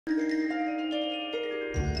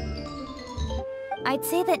I'd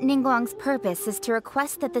say that Ningguang's purpose is to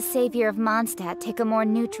request that the savior of Mondstadt take a more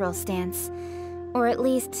neutral stance. Or at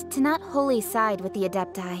least, to not wholly side with the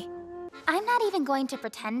Adepti. I'm not even going to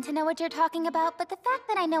pretend to know what you're talking about, but the fact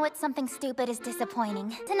that I know it's something stupid is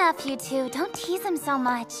disappointing. It's enough, you two. Don't tease him so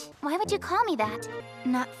much. Why would you call me that?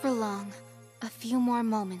 Not for long. A few more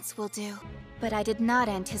moments will do. But I did not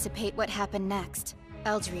anticipate what happened next.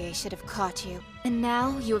 Deldry should have caught you. And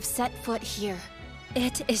now you have set foot here.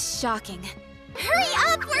 It is shocking.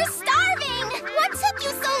 Hurry up! We're starving! What took you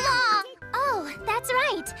so long? Oh, that's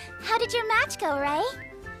right. How did your match go, Ray?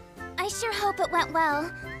 I sure hope it went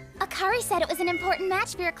well. Akari said it was an important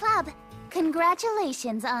match for your club.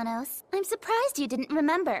 Congratulations, Anos. I'm surprised you didn't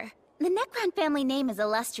remember. The Necron family name is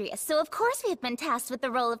illustrious, so of course we have been tasked with the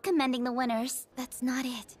role of commending the winners. That's not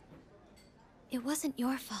it. It wasn't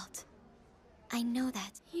your fault. I know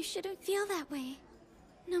that. You shouldn't feel that way.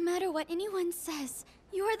 No matter what anyone says,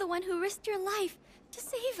 you're the one who risked your life to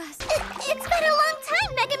save us. It's been a long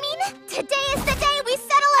time, Megumin! Today is the day we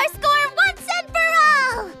settle our score once and for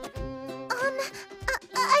all!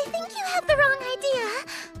 I think you have the wrong idea.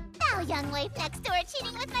 Now, young wife next door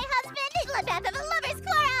cheating with my husband, bloodbath of a lover's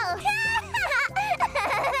quarrel!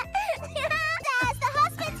 Yes, the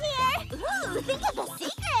husband's here! Ooh, think of the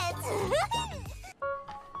secrets!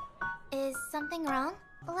 Is something wrong?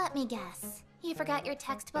 Let me guess. You forgot your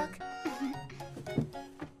textbook?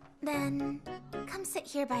 Then, come sit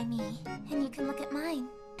here by me, and you can look at mine.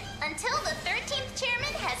 Until the 13th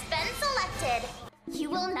chairman has been selected,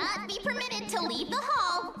 you will not be permitted to leave the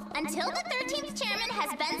hall until the 13th chairman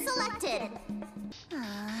has been selected.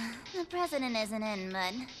 The president isn't in,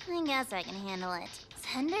 but I guess I can handle it.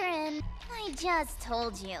 Send her in. I just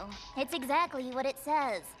told you. It's exactly what it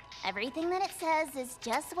says. Everything that it says is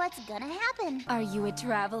just what's gonna happen. Are you a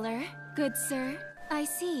traveler, good sir? I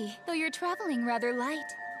see, though you're traveling rather light.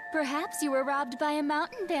 Perhaps you were robbed by a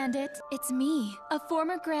mountain bandit. It's me, a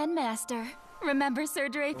former Grandmaster. Remember Sir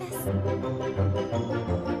Dreyfus?